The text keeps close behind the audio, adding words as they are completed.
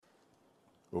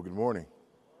Well, good morning.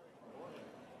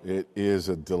 It is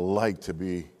a delight to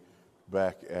be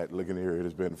back at Ligonier. It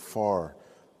has been far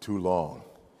too long.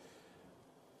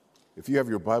 If you have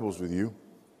your Bibles with you,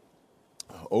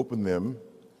 open them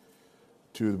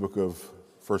to the book of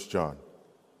 1 John.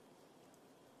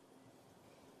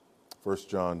 1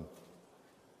 John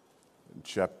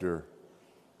chapter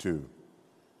 2.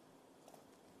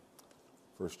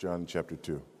 1 John chapter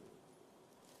 2.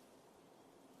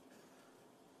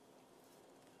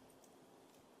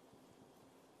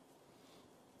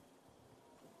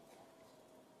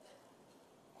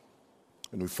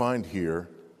 And we find here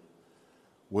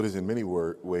what is in many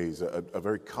ways a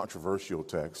very controversial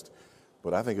text,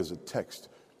 but I think is a text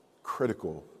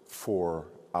critical for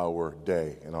our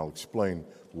day. And I'll explain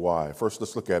why. First,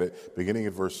 let's look at it beginning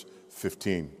at verse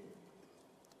 15.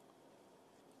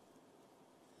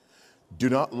 Do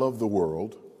not love the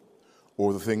world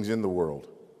or the things in the world.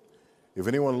 If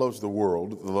anyone loves the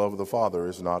world, the love of the Father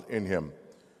is not in him.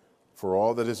 For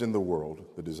all that is in the world,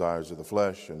 the desires of the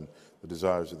flesh and the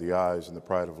desires of the eyes and the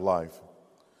pride of life,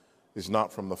 is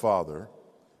not from the Father,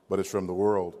 but is from the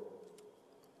world.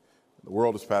 The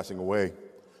world is passing away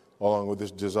along with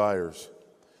its desires,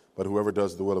 but whoever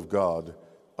does the will of God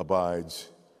abides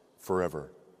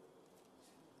forever.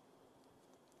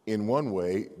 In one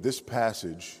way, this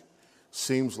passage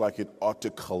seems like it ought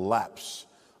to collapse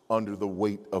under the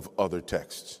weight of other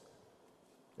texts.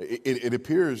 It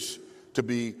appears to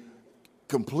be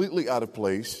completely out of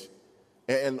place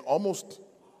and almost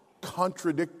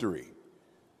contradictory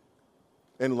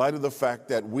in light of the fact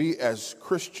that we as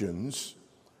Christians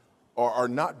are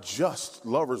not just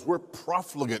lovers, we're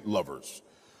profligate lovers.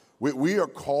 We are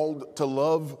called to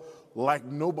love like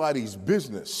nobody's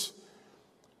business.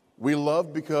 We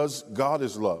love because God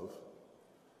is love.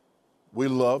 We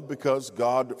love because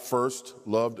God first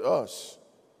loved us.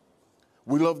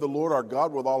 We love the Lord our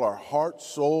God with all our heart,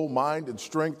 soul, mind, and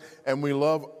strength, and we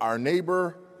love our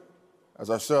neighbor as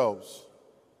ourselves.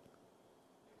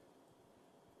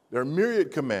 There are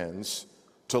myriad commands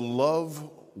to love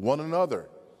one another.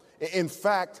 In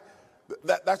fact,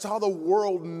 that's how the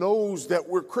world knows that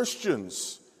we're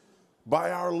Christians,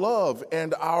 by our love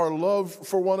and our love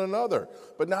for one another.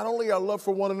 But not only our love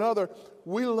for one another,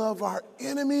 we love our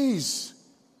enemies.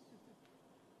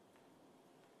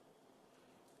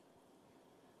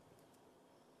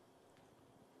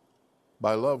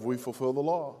 By love, we fulfill the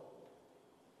law.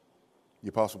 The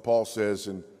Apostle Paul says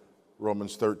in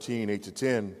Romans 13,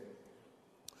 8-10,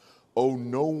 owe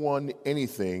no one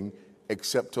anything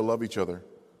except to love each other.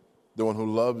 The one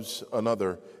who loves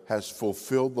another has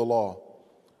fulfilled the law.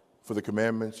 For the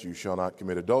commandments, you shall not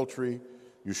commit adultery,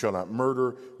 you shall not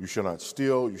murder, you shall not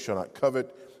steal, you shall not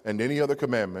covet, and any other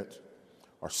commandment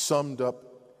are summed up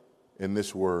in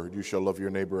this word, you shall love your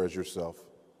neighbor as yourself.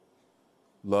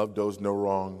 Love does no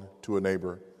wrong to a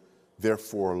neighbor.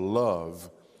 Therefore,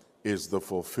 love is the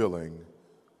fulfilling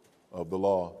of the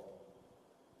law.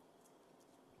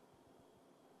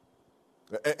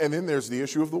 And then there's the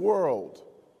issue of the world.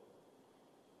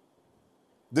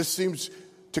 This seems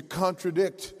to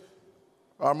contradict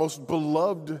our most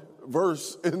beloved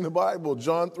verse in the Bible,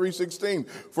 John 3:16.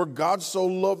 For God so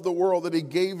loved the world that he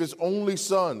gave his only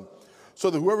son,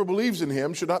 so that whoever believes in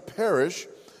him should not perish,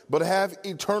 but have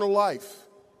eternal life.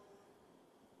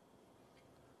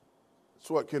 That's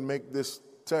what can make this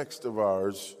text of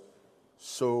ours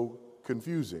so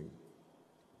confusing.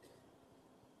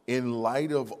 In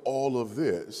light of all of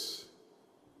this,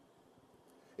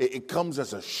 it comes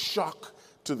as a shock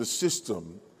to the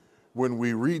system when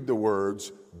we read the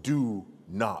words, do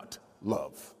not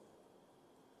love.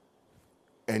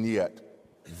 And yet,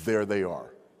 there they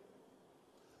are.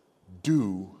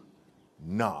 Do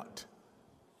not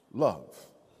love.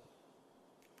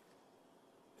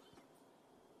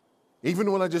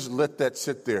 Even when I just let that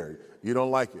sit there, you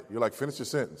don't like it. You're like, finish your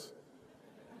sentence.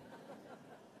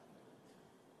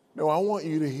 No, I want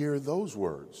you to hear those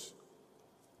words.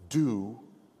 Do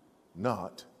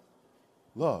not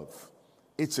love.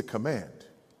 It's a command,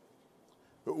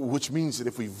 which means that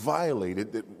if we violate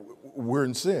it, that we're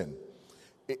in sin.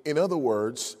 In other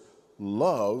words,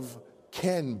 love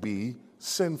can be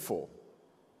sinful.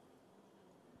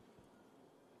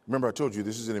 Remember, I told you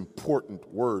this is an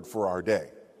important word for our day.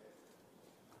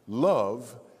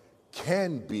 Love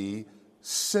can be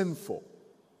sinful.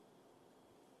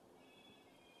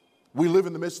 We live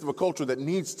in the midst of a culture that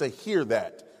needs to hear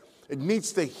that. It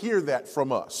needs to hear that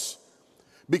from us.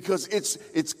 Because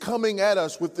it's coming at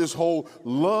us with this whole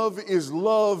love is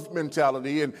love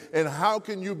mentality. And how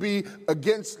can you be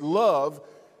against love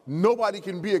nobody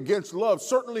can be against love.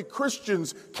 Certainly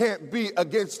Christians can't be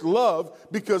against love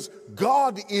because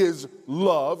God is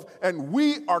love and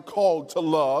we are called to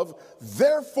love.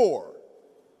 Therefore,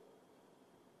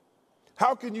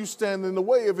 how can you stand in the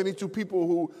way of any two people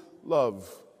who love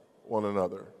one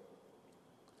another?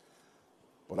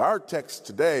 But our text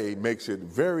today makes it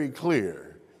very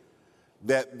clear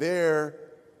that there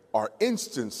are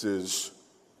instances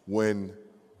when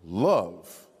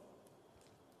love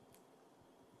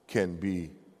can be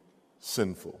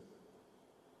sinful.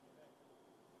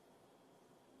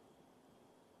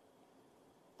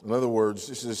 In other words,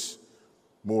 this is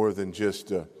more than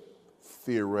just a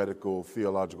theoretical,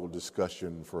 theological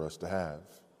discussion for us to have.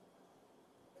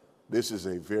 This is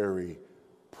a very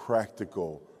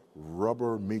practical,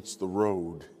 rubber meets the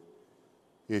road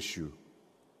issue.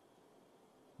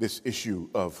 This issue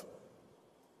of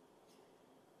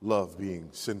love being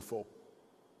sinful.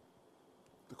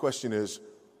 The question is,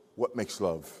 what makes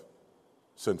love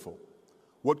sinful?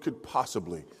 What could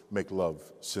possibly make love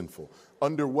sinful?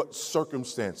 Under what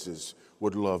circumstances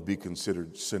would love be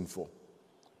considered sinful?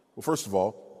 Well, first of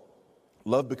all,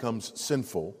 love becomes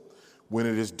sinful when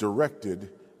it is directed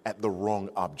at the wrong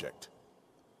object.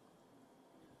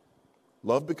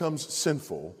 Love becomes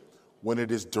sinful when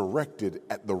it is directed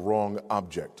at the wrong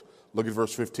object. Look at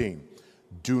verse 15.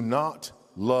 Do not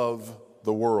love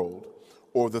the world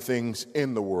or the things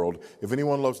in the world. If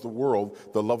anyone loves the world,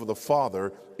 the love of the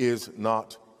Father is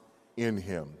not in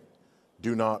him.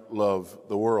 Do not love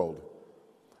the world.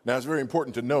 Now, it's very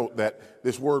important to note that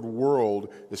this word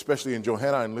world, especially in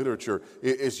Johannine literature,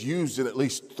 is used in at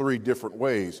least three different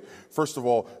ways. First of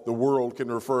all, the world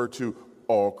can refer to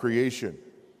all creation.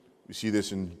 You see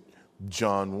this in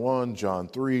John 1, John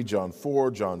 3, John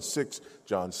 4, John 6,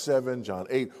 John 7, John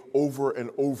 8, over and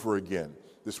over again.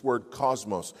 This word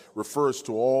cosmos refers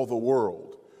to all the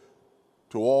world,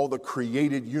 to all the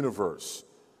created universe.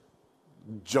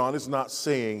 John is not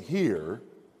saying here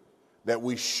that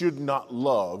we should not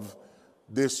love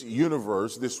this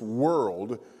universe, this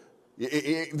world,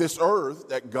 this earth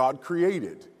that God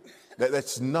created.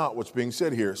 That's not what's being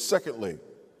said here. Secondly,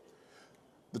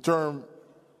 the term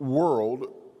world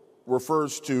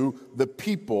refers to the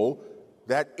people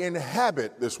that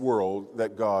inhabit this world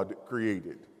that God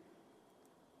created.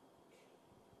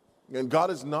 And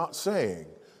God is not saying,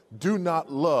 do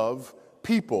not love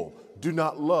people, do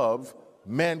not love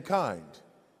mankind.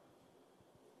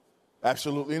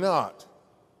 Absolutely not.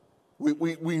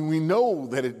 We know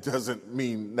that it doesn't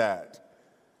mean that.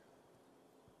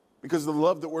 Because the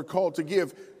love that we're called to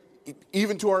give,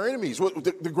 even to our enemies,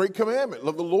 the great commandment,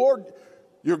 love the Lord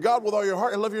your God with all your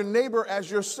heart and love your neighbor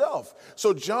as yourself.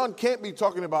 So John can't be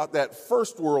talking about that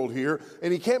first world here,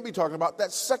 and he can't be talking about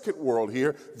that second world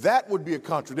here. That would be a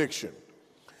contradiction.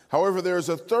 However, there's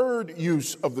a third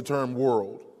use of the term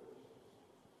world.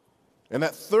 And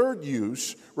that third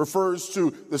use refers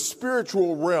to the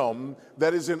spiritual realm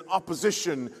that is in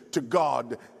opposition to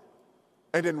God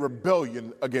and in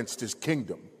rebellion against his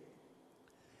kingdom.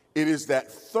 It is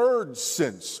that third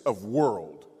sense of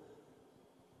world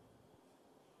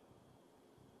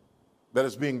that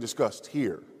is being discussed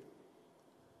here.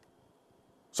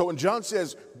 So when John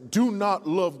says, do not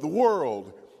love the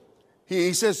world,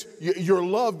 he says your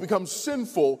love becomes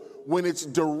sinful when it's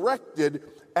directed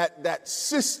at that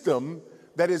system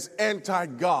that is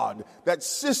anti-God, that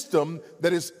system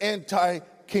that is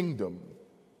anti-kingdom,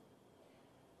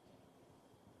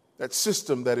 that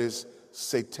system that is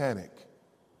satanic.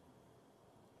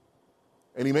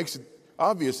 And he makes it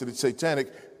obvious that it's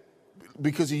satanic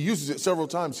because he uses it several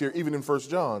times here, even in 1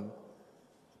 John.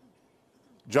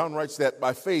 John writes that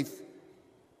by faith,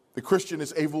 the Christian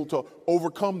is able to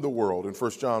overcome the world in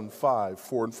 1 John 5,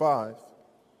 4 and 5.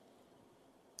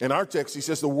 In our text, he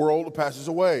says the world passes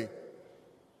away.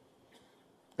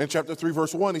 In chapter 3,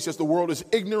 verse 1, he says the world is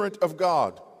ignorant of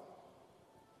God.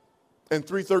 In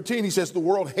 3:13, he says the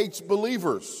world hates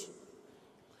believers.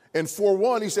 In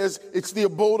 4:1, he says it's the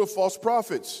abode of false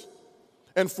prophets.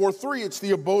 And 4:3, it's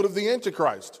the abode of the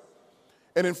Antichrist.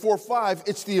 And in 4:5,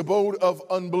 it's the abode of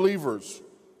unbelievers.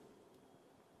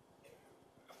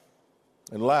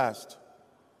 And last,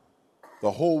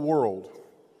 the whole world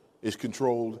is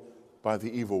controlled by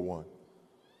the evil one.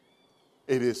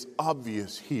 It is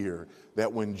obvious here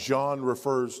that when John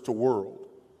refers to world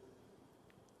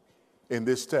in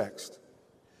this text,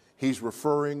 he's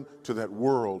referring to that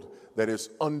world that is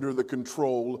under the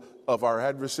control of our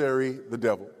adversary, the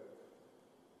devil.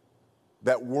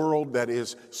 That world that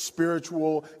is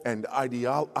spiritual and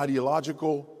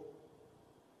ideological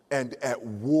and at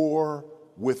war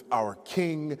with our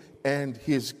king and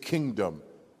his kingdom.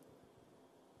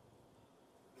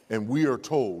 And we are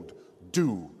told,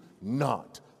 do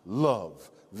not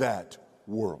love that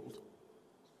world.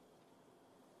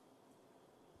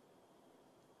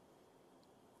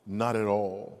 Not at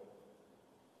all.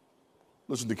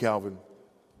 Listen to Calvin.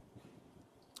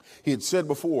 He had said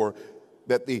before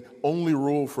that the only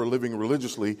rule for living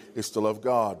religiously is to love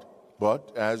God.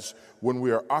 But as when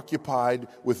we are occupied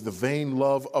with the vain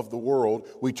love of the world,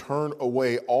 we turn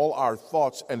away all our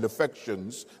thoughts and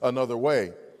affections another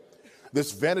way.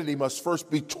 This vanity must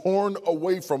first be torn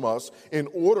away from us in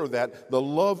order that the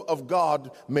love of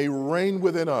God may reign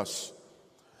within us.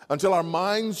 Until our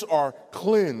minds are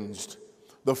cleansed,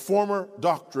 the former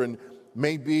doctrine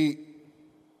may be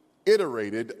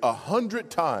iterated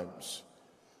 100 times,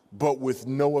 but with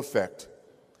no effect.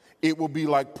 It will be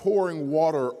like pouring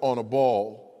water on a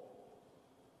ball.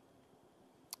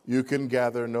 You can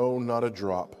gather no, not a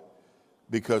drop,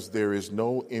 because there is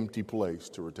no empty place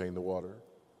to retain the water.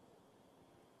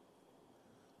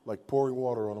 Like pouring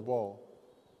water on a ball.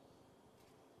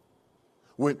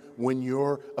 When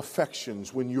your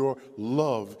affections, when your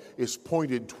love is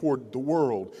pointed toward the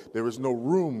world, there is no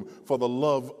room for the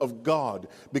love of God.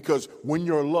 Because when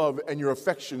your love and your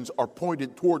affections are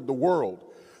pointed toward the world,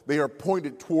 they are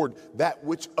pointed toward that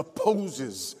which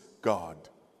opposes God.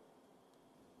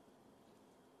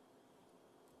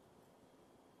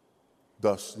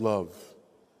 Thus, love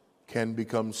can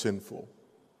become sinful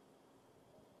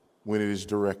when it is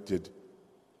directed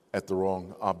at the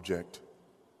wrong object.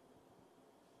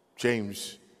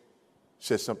 James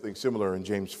says something similar in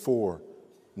James 4,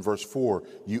 in verse 4.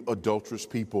 You adulterous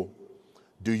people,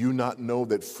 do you not know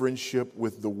that friendship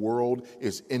with the world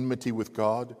is enmity with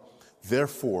God?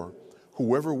 Therefore,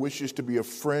 whoever wishes to be a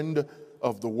friend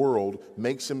of the world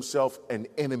makes himself an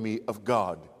enemy of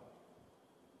God.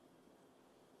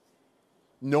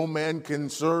 No man can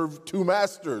serve two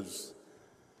masters.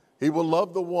 He will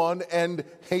love the one and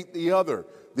hate the other.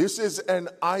 This is an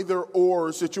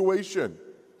either-or situation.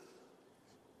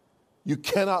 You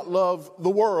cannot love the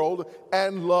world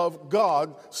and love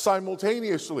God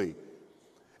simultaneously.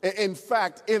 In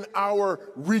fact, in our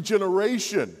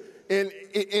regeneration,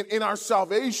 in our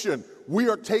salvation, we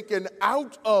are taken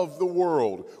out of the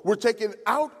world. We're taken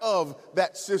out of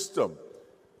that system.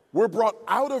 We're brought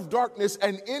out of darkness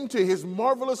and into his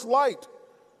marvelous light.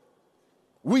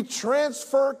 We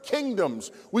transfer kingdoms.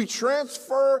 We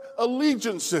transfer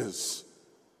allegiances.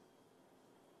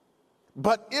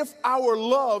 But if our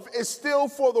love is still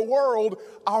for the world,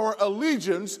 our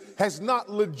allegiance has not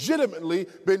legitimately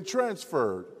been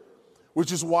transferred.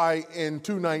 Which is why in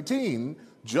 2:19,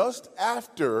 just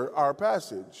after our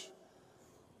passage,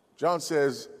 John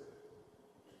says,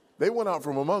 they went out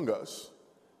from among us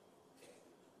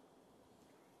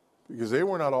because they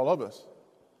were not all of us.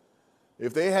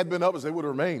 If they had been of us, they would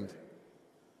have remained.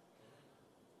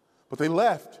 But they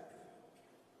left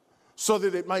so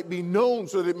that it might be known,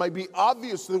 so that it might be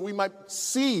obvious, so that we might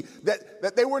see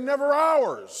that they were never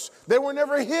ours. They were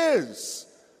never his.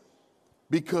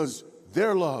 Because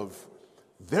their love,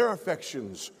 their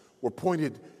affections were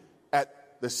pointed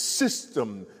at the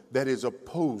system that is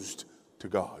opposed to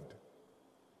God.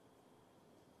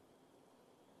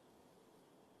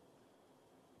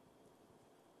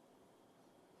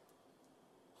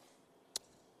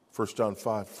 First John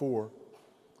 5:4.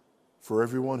 For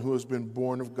everyone who has been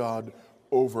born of God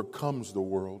overcomes the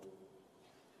world.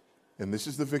 And this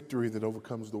is the victory that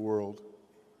overcomes the world.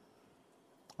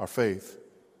 Our faith.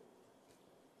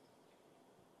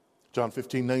 John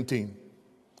 15:19.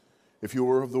 If you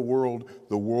were of the world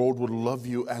would love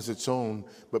you as its own.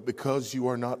 But because you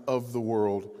are not of the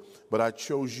world, but I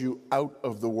chose you out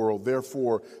of the world,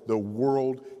 therefore the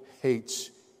world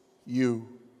hates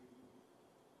you.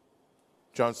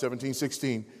 John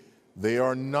 17:16. They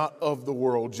are not of the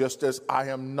world, just as I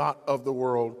am not of the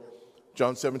world.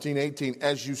 John 17:18.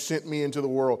 As you sent me into the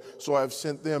world, so I have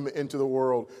sent them into the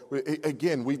world.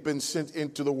 Again, we've been sent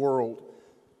into the world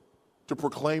to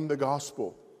proclaim the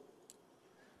gospel.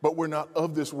 But we're not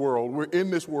of this world. We're in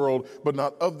this world, but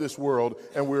not of this world.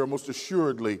 And we are most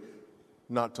assuredly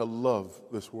not to love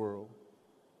this world.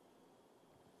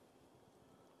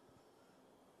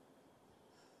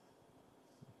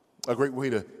 A great way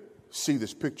to see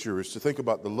this picture is to think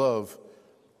about the love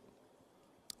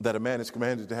that a man is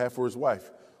commanded to have for his wife.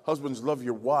 Husbands, love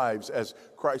your wives as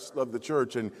Christ loved the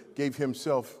church and gave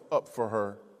himself up for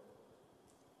her.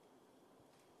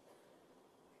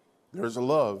 There's a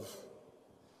love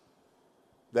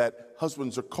that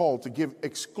husbands are called to give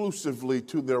exclusively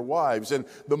to their wives. And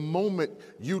the moment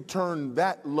you turn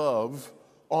that love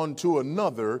onto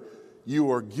another, you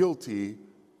are guilty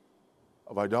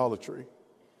of idolatry.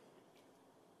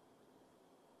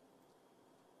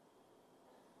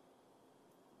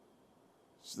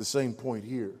 It's the same point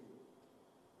here.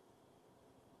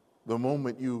 The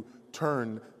moment you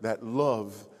turn that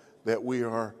love that we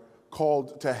are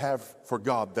called to have for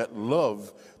God, that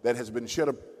love that has been shed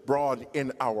abroad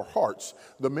in our hearts,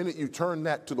 the minute you turn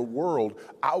that to the world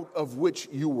out of which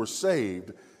you were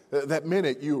saved, that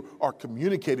minute you are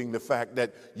communicating the fact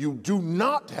that you do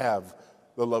not have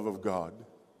the love of God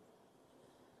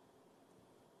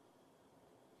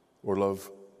or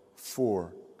love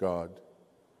for God.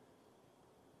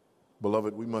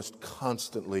 Beloved, we must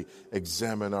constantly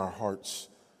examine our hearts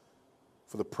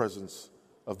for the presence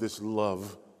of this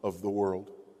love of the world.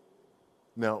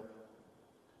 Now,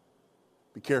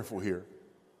 be careful here,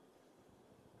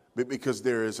 because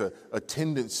there is a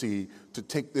tendency to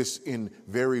take this in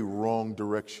very wrong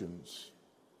directions.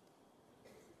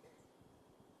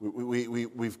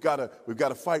 We've got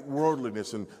to fight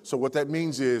worldliness, and so what that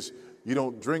means is you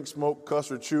don't drink, smoke,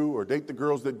 cuss, or chew, or date the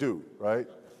girls that do, right?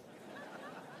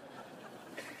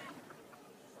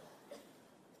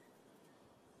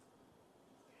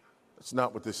 That's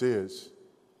not what this is.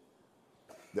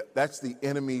 That's the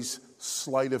enemy's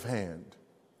sleight of hand.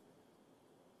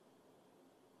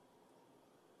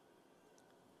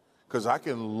 Because I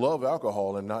can love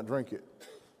alcohol and not drink it.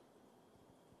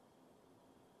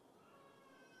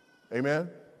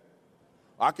 Amen?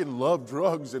 I can love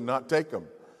drugs and not take them.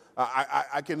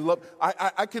 I can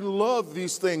love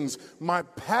these things. My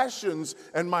passions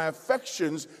and my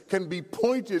affections can be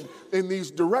pointed in these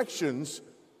directions,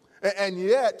 and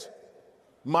yet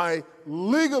my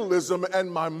legalism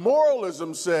and my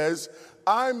moralism says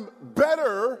I'm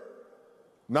better,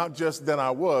 not just than I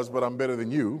was, but I'm better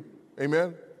than you.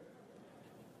 Amen?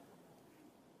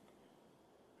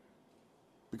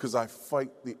 Because I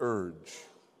fight the urge.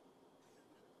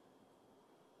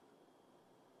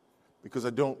 Because I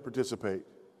don't participate.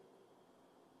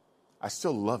 I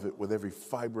still love it with every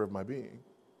fiber of my being.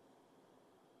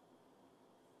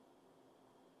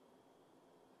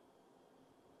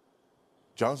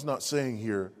 John's not saying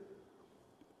here,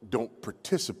 don't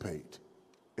participate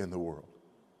in the world.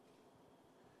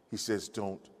 He says,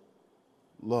 don't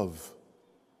love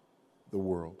the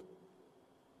world.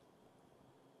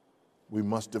 We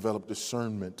must develop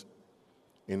discernment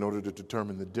in order to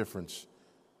determine the difference.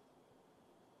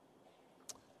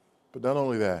 But not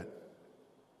only that,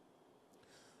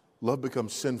 love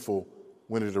becomes sinful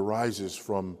when it arises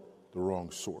from the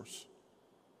wrong source.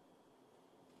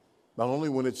 Not only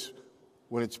when it's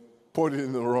pointed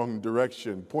in the wrong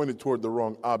direction, pointed toward the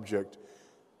wrong object,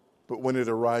 but when it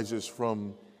arises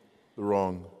from the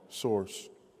wrong source.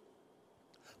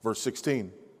 Verse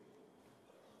 16.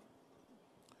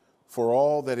 For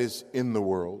all that is in the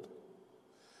world,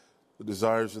 the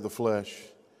desires of the flesh,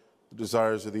 the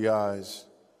desires of the eyes,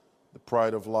 the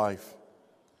pride of life,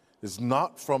 is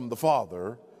not from the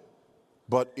Father,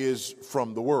 but is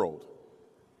from the world.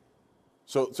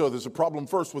 So there's a problem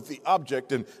first with the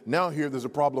object, and now here there's a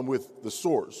problem with the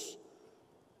source.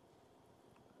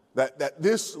 That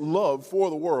this love for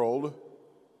the world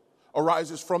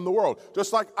arises from the world.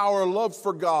 Just like our love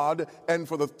for God and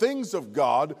for the things of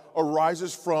God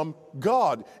arises from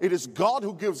God. It is God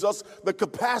who gives us the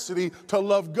capacity to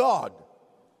love God.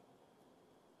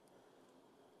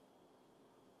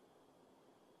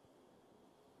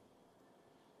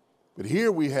 But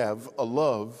here we have a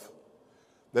love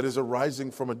that is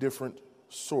arising from a different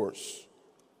source.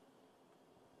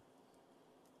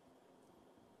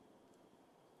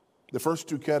 The first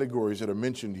two categories that are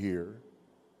mentioned here,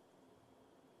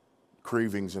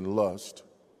 cravings and lust,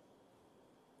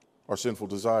 are sinful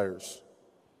desires.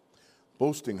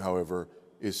 Boasting, however,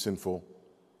 is sinful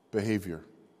behavior,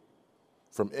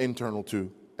 from internal to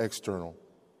external.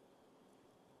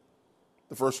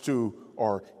 The first two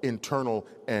are internal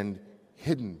and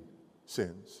hidden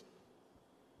sins.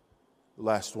 The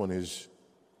last one is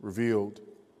revealed.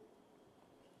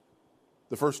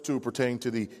 The first two pertain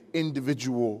to the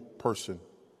individual person.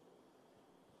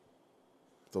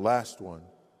 The last one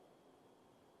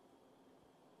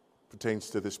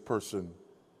pertains to this person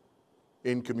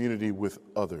in community with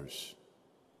others.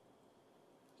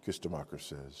 Kistemacher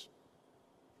says.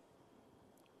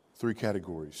 Three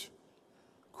categories: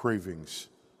 cravings,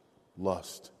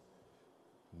 lust,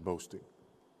 and boasting.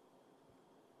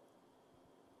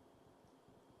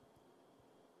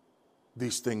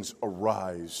 These things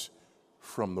arise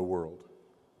from the world.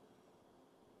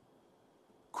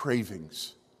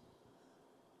 Cravings,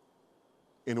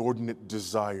 inordinate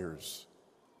desires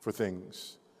for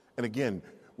things. And again,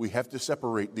 we have to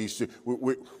separate these two.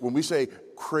 When we say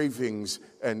cravings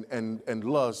and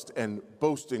lust and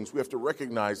boastings, we have to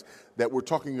recognize that we're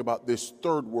talking about this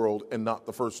third world and not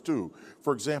the first two.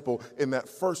 For example, in that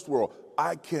first world,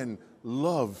 I can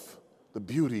love the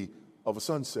beauty of a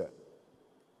sunset.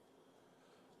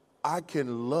 I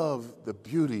can love the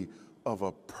beauty of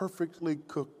a perfectly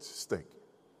cooked steak.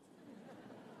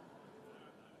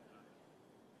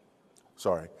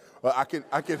 Sorry. I can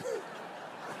I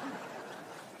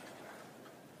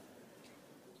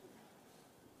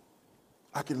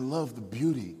can love the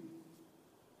beauty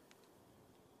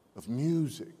of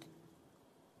music,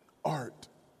 art.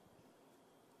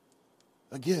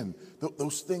 Again,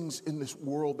 those things in this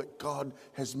world that God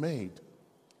has made.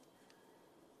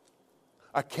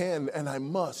 I can and I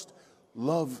must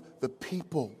love the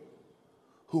people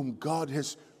whom God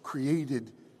has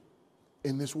created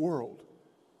in this world.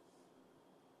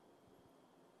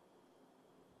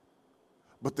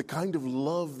 But the kind of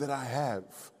love that I have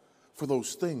for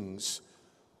those things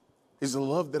is a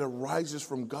love that arises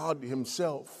from God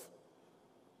Himself.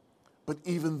 But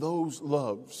even those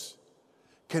loves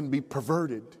can be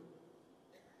perverted.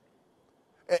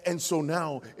 And so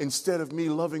now, instead of me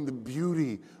loving the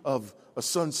beauty of a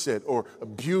sunset or a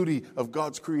beauty of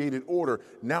God's created order,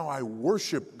 now I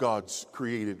worship God's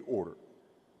created order.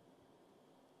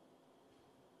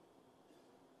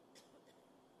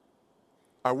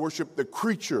 I worship the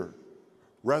creature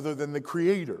rather than the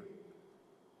creator.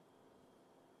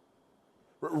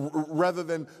 Rather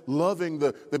than loving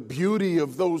the beauty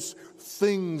of those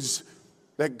things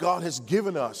that God has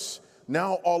given us,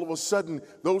 now all of a sudden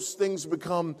those things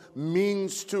become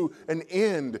means to an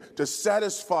end, to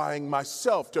satisfying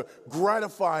myself, to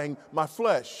gratifying my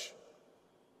flesh,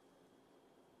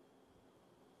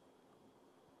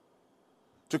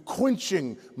 to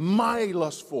quenching my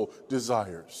lustful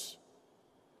desires.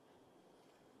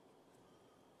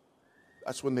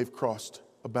 That's when they've crossed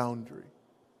a boundary.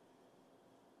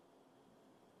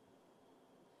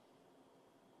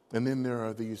 And then there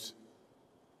are these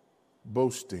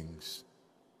boastings.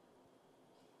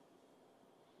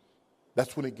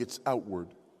 That's when it gets outward.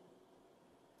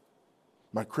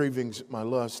 My cravings, my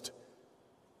lust,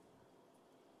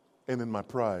 and then my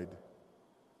pride.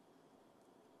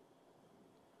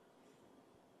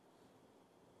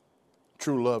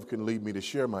 True love can lead me to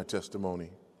share my testimony.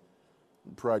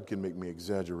 Pride can make me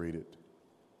exaggerate it.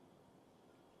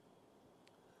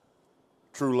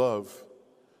 True love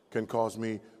can cause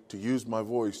me to use my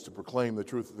voice to proclaim the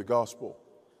truth of the gospel.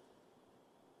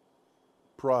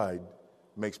 Pride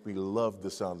makes me love the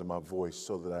sound of my voice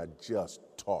so that I just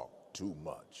talk too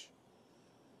much.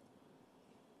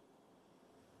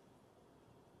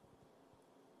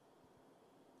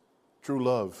 True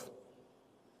love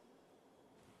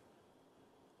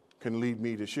can lead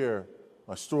me to share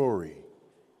my story,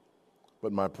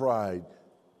 but my pride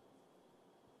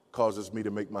causes me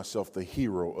to make myself the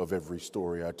hero of every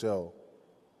story I tell.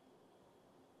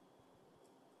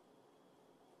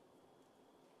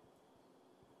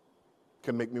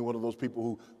 Can make me one of those people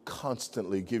who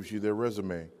constantly gives you their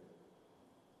resume.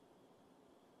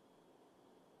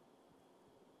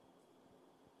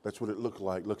 That's what it looks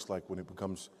like when it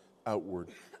becomes outward.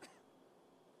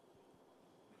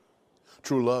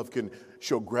 True love can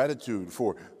show gratitude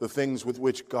for the things with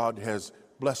which God has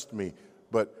blessed me,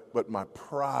 but my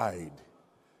pride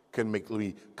can make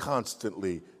me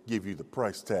constantly give you the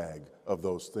price tag of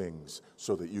those things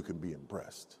so that you can be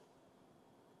impressed.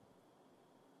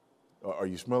 Are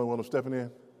you smelling what I'm stepping in?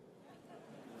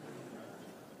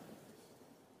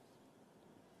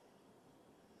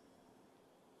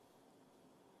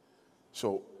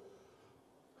 So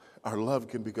our love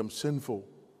can become sinful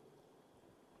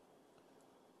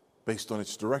based on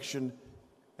its direction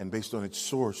and based on its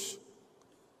source.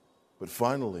 But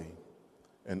finally,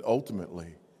 and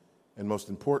ultimately, and most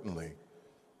importantly,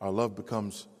 our love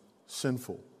becomes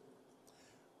sinful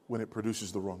when it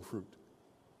produces the wrong fruit.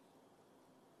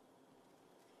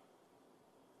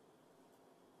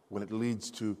 When it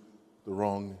leads to the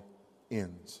wrong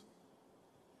ends.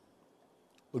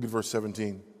 Look at verse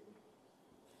 17.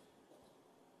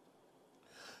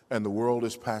 And the world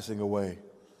is passing away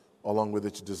along with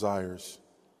its desires.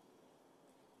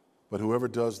 But whoever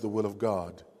does the will of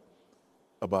God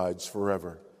abides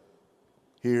forever.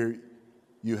 Here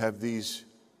you have these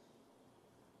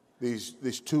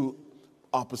two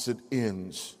opposite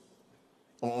ends.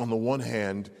 On the one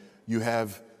hand, you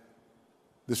have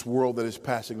this world that is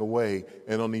passing away,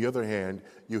 and on the other hand,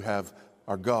 you have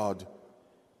our God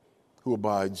who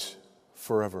abides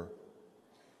forever.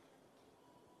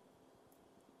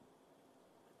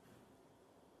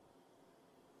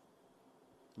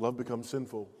 Love becomes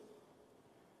sinful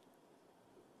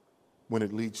when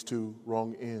it leads to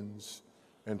wrong ends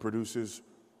and produces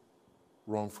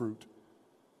wrong fruit.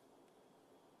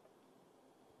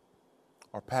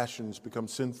 Our passions become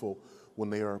sinful when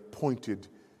they are pointed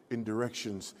in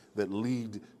directions that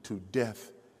lead to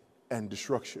death and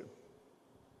destruction,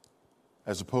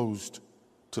 as opposed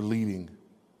to leading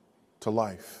to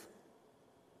life.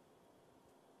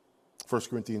 1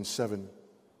 Corinthians 7,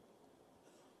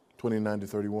 29 to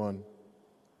 31.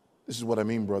 This is what I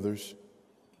mean, brothers.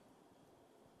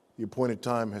 The appointed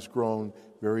time has grown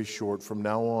very short. From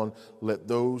now on, let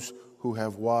those who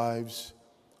have wives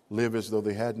live as though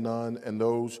they had none, and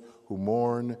those who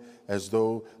mourn as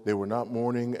though they were not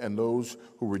mourning, and those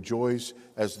who rejoice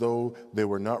as though they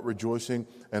were not rejoicing,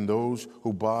 and those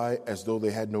who buy as though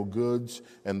they had no goods,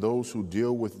 and those who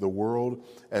deal with the world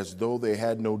as though they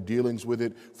had no dealings with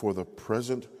it. For the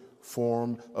present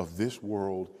form of this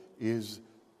world is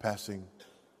passing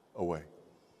away.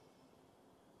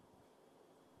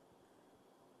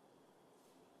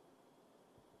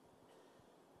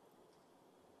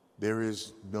 There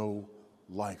is no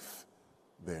life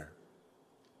there.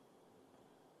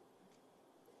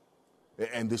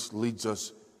 And this leads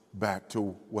us back to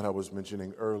what I was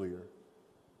mentioning earlier.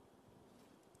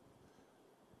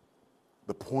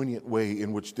 The poignant way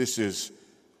in which this is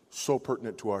so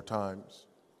pertinent to our times.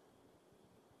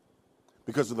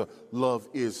 Because of the love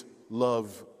is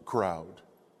love crowd,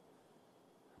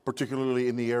 particularly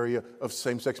in the area of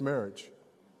same-sex marriage.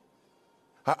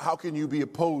 How can you be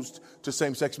opposed to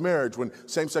same-sex marriage when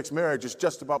same-sex marriage is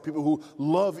just about people who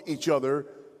love each other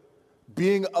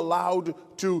being allowed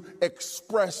to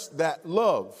express that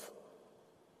love?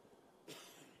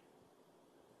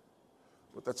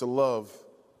 But that's a love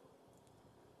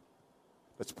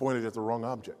that's pointed at the wrong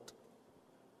object.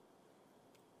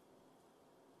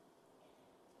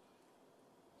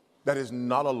 That is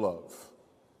not a love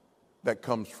that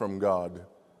comes from God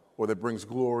or that brings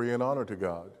glory and honor to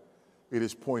God. It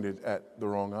is pointed at the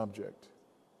wrong object.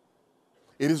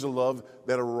 It is a love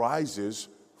that arises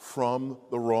from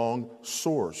the wrong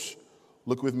source.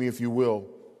 Look with me, if you will,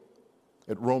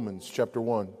 at Romans chapter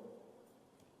 1.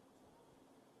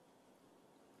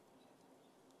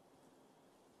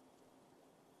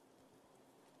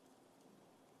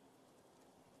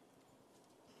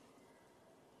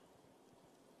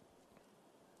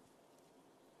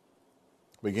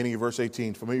 Beginning of verse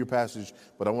 18, familiar passage,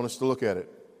 but I want us to look at it.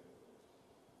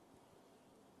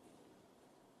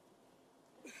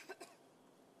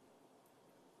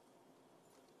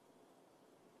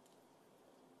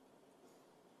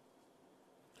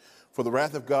 For the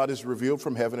wrath of God is revealed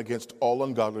from heaven against all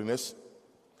ungodliness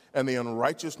and the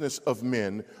unrighteousness of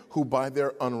men who by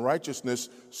their unrighteousness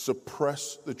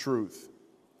suppress the truth.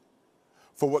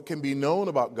 For what can be known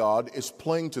about God is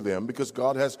plain to them because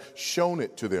God has shown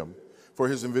it to them. For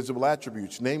his invisible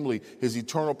attributes, namely his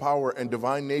eternal power and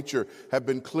divine nature, have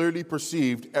been clearly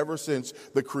perceived ever since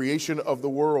the creation of the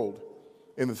world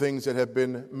in the things that have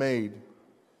been made.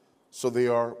 So they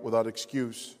are without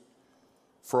excuse.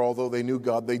 For although they knew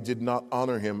God, they did not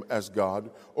honor him as God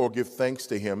or give thanks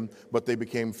to him, but they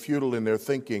became futile in their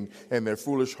thinking, and their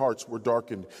foolish hearts were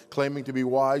darkened. Claiming to be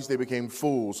wise, they became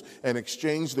fools and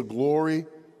exchanged the glory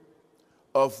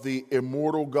of the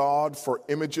immortal God for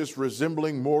images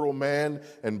resembling mortal man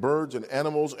and birds and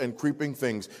animals and creeping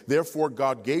things. Therefore,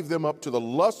 God gave them up to the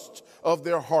lust of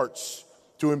their hearts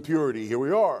to impurity. Here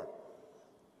we are.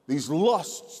 These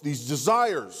lusts, these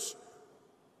desires,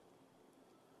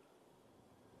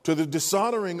 to the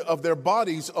dishonoring of their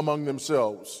bodies among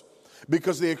themselves,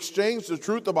 because they exchanged the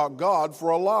truth about God for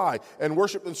a lie and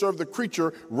worshiped and served the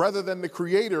creature rather than the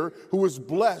Creator, who is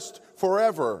blessed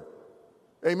forever.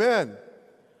 Amen.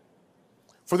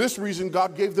 For this reason,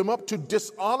 God gave them up to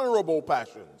dishonorable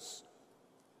passions.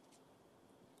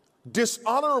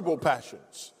 Dishonorable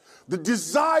passions. The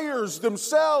desires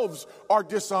themselves are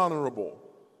dishonorable.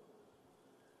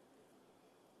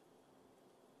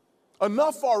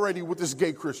 Enough already with this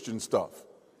gay Christian stuff.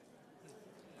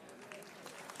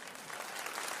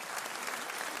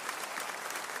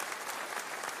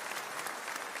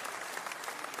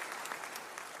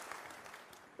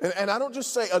 And I don't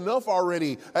just say enough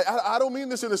already. I don't mean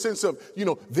this in the sense of,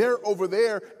 they're over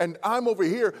there and I'm over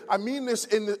here. I mean this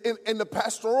in the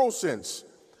pastoral sense.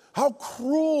 How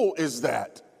cruel is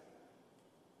that?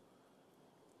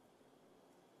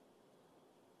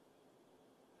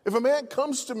 If a man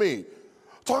comes to me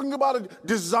talking about a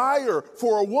desire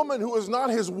for a woman who is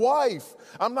not his wife,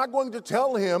 I'm not going to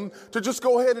tell him to just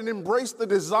go ahead and embrace the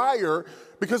desire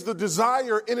because the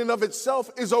desire in and of itself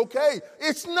is okay.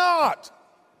 It's not.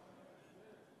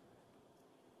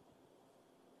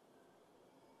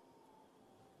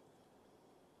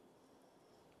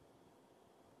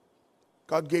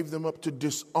 God gave them up to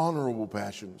dishonorable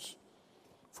passions,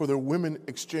 for their women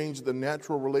exchanged the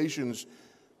natural relations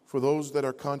for those that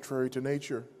are contrary to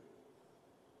nature.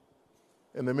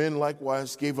 And the men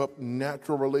likewise gave up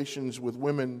natural relations with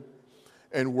women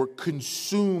and were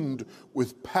consumed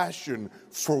with passion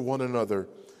for one another,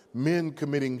 men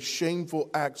committing shameful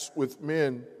acts with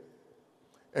men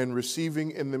and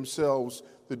receiving in themselves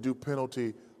the due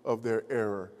penalty of their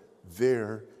error.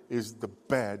 There is the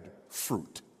bad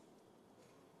fruit.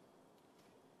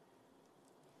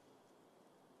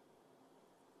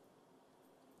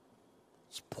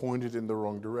 It's pointed in the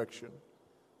wrong direction.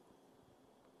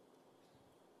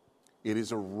 It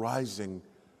is arising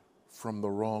from the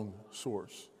wrong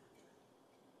source.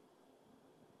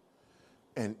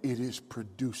 And it is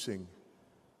producing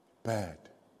bad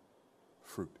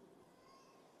fruit.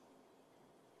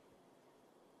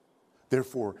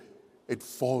 Therefore, it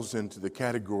falls into the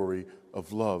category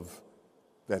of love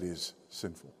that is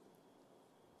sinful.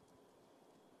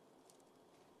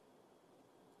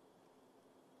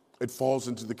 It falls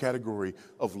into the category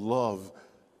of love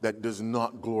that does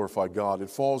not glorify God. It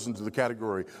falls into the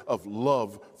category of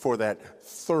love for that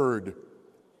third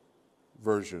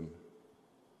version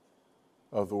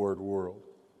of the word world.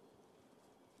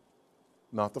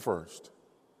 Not the first.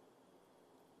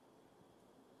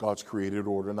 God's created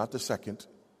order, not the second.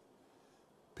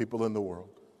 People in the world.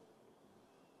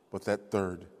 But that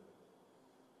third,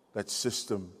 that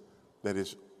system that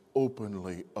is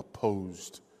openly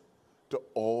opposed to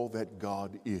all that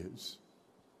God is,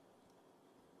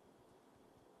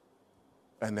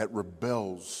 and that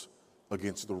rebels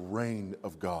against the reign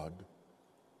of God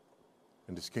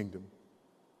and his kingdom.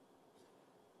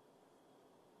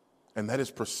 And that is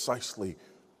precisely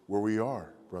where we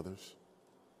are, brothers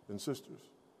and sisters.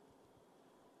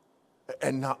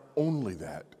 And not only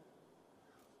that,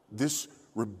 this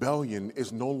rebellion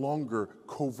is no longer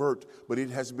covert, but it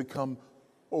has become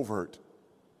overt.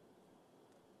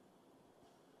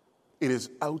 It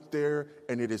is out there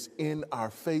and it is in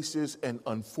our faces, and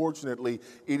unfortunately,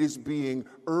 it is being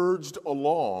urged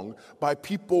along by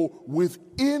people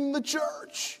within the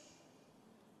church.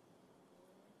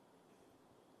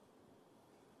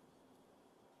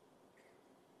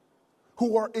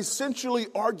 Who are essentially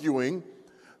arguing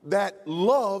that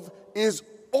love is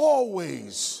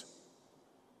always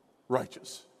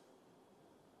righteous.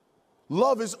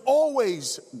 Love is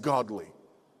always godly.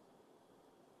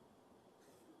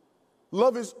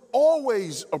 Love is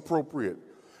always appropriate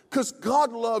because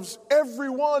God loves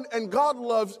everyone and God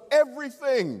loves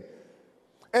everything.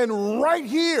 And right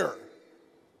here,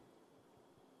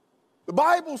 the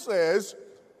Bible says,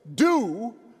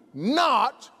 do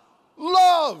not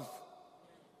love.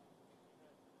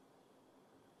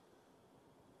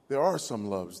 There are some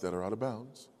loves that are out of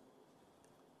bounds.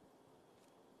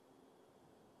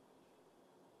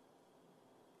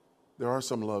 There are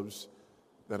some loves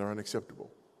that are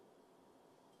unacceptable.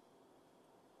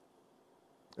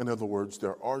 In other words,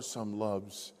 there are some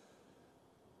loves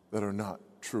that are not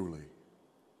truly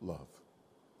love.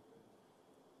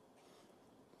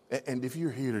 And if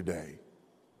you're here today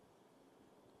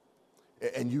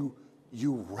and you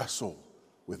wrestle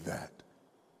with that,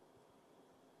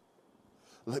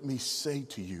 let me say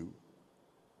to you,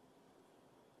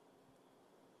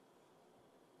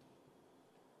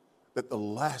 that the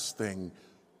last thing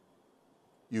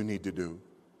you need to do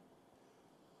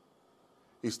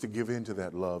is to give in to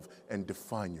that love and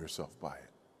define yourself by it.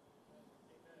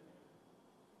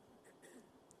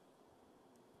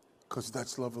 Because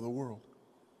that's love of the world.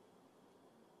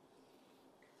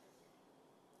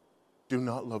 Do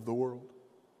not love the world.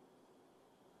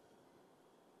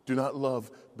 Do not love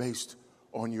based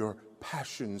on your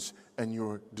passions and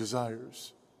your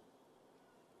desires.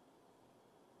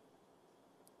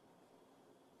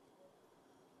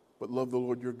 But love the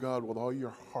Lord your God with all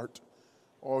your heart,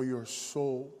 all your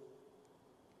soul,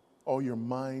 all your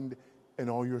mind, and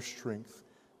all your strength,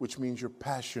 which means your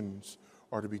passions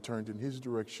are to be turned in his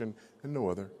direction and no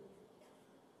other.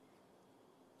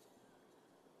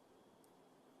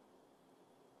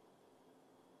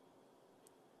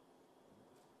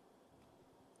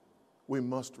 We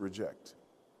must reject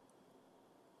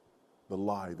the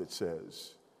lie that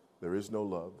says there is no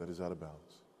love that is out of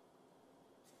bounds.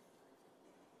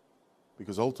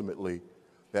 Because ultimately,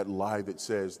 that lie that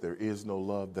says there is no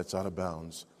love that's out of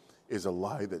bounds is a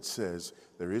lie that says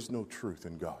there is no truth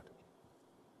in God.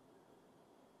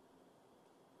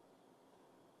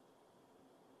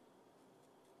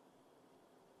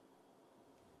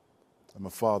 I'm a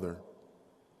father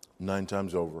 9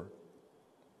 times over.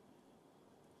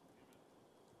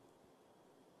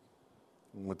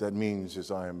 And what that means is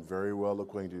I am very well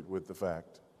acquainted with the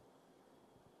fact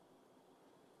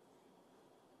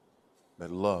that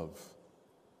love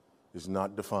is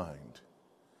not defined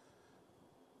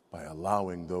by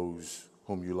allowing those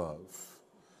whom you love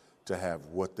to have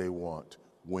what they want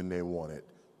when they want it,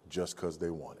 just because they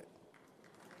want it.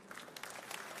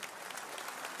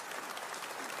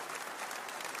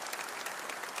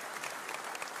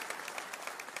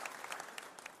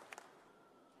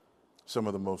 Some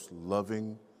of the most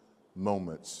loving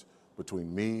moments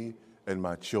between me and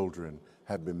my children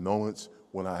have been moments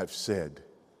when I have said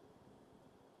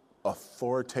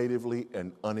authoritatively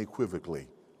and unequivocally,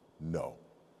 no.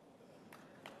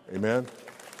 Amen?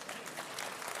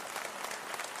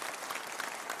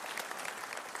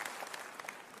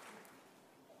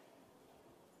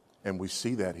 And we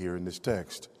see that here in this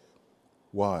text.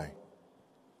 Why?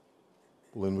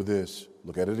 We'll end with this.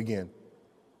 Look at it again.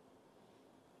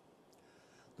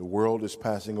 The world is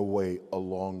passing away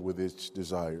along with its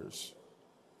desires,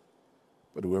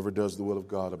 but whoever does the will of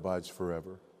God abides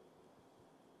forever.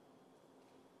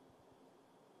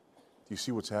 Do you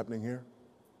see what's happening here?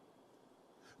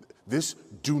 This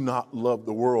do not love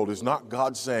the world is not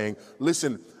God saying,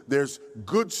 listen, there's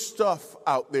good stuff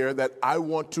out there that I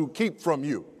want to keep from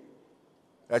you.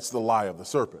 That's the lie of the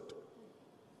serpent.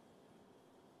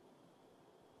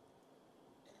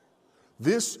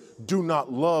 This do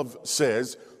not love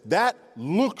says, that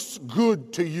looks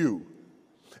good to you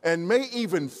and may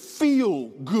even feel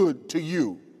good to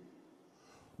you,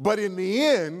 but in the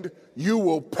end, you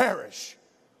will perish.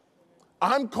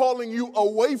 I'm calling you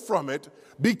away from it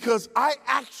because I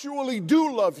actually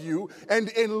do love you, and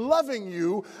in loving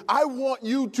you, I want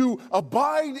you to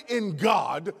abide in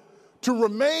God, to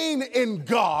remain in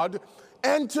God,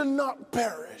 and to not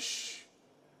perish.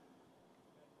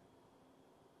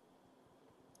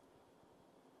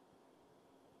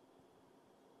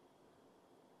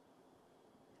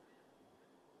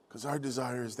 Because our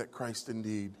desire is that Christ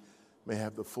indeed may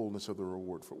have the fullness of the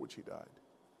reward for which he died.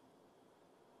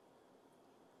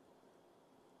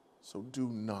 So do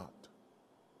not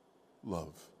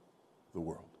love the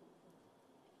world.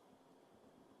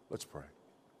 Let's pray.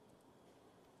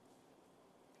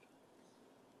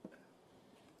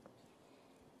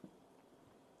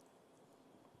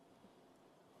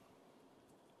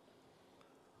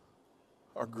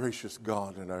 Our gracious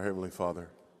God and our Heavenly Father,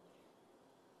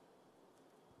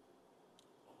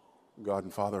 God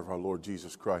and Father of our Lord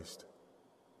Jesus Christ,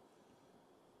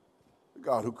 the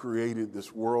God who created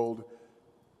this world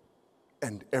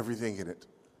and everything in it.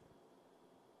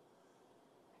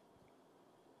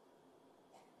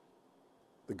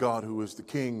 The God who is the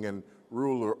King and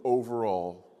ruler over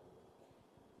all.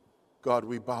 God,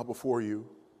 we bow before you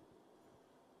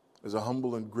as a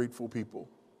humble and grateful people.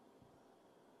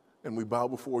 And we bow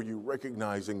before you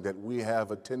recognizing that we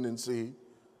have a tendency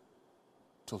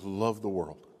to love the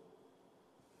world.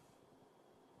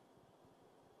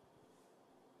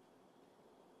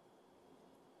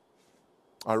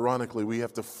 Ironically, we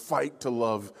have to fight to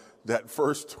love that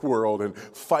first world and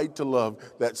fight to love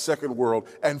that second world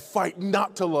and fight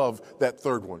not to love that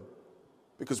third one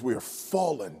because we are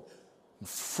fallen and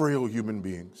frail human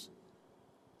beings.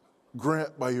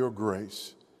 Grant by your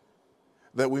grace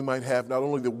that we might have not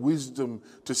only the wisdom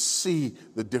to see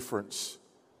the difference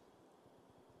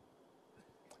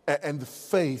and the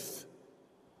faith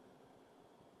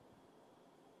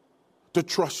to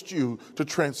trust you to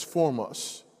transform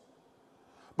us,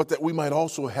 but that we might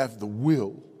also have the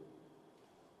will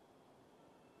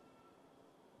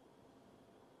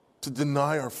to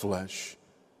deny our flesh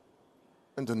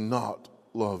and to not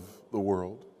love the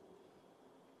world.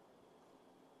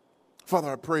 Father,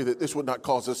 I pray that this would not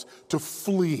cause us to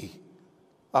flee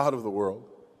out of the world,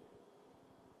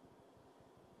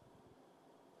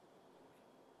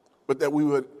 but that we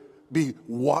would be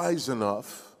wise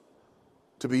enough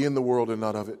to be in the world and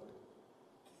not of it.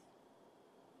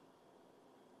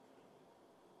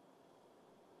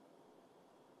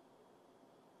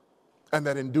 And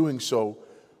that in doing so,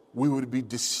 we would be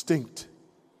distinct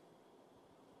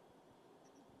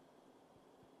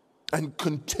and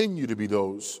continue to be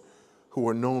those who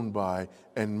are known by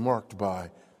and marked by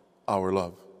our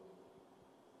love.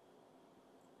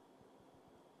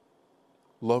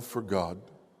 Love for God,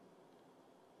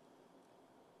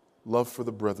 love for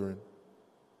the brethren,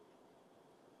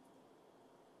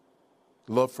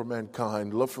 love for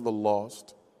mankind, love for the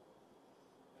lost,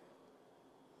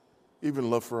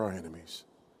 even love for our enemies.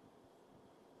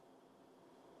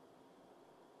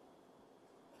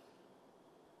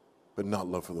 But not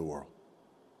love for the world.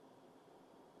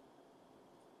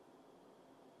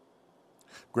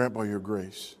 Grant by your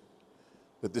grace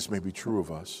that this may be true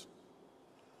of us.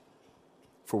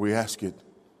 For we ask it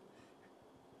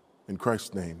in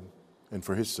Christ's name and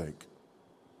for his sake.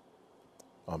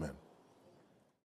 Amen.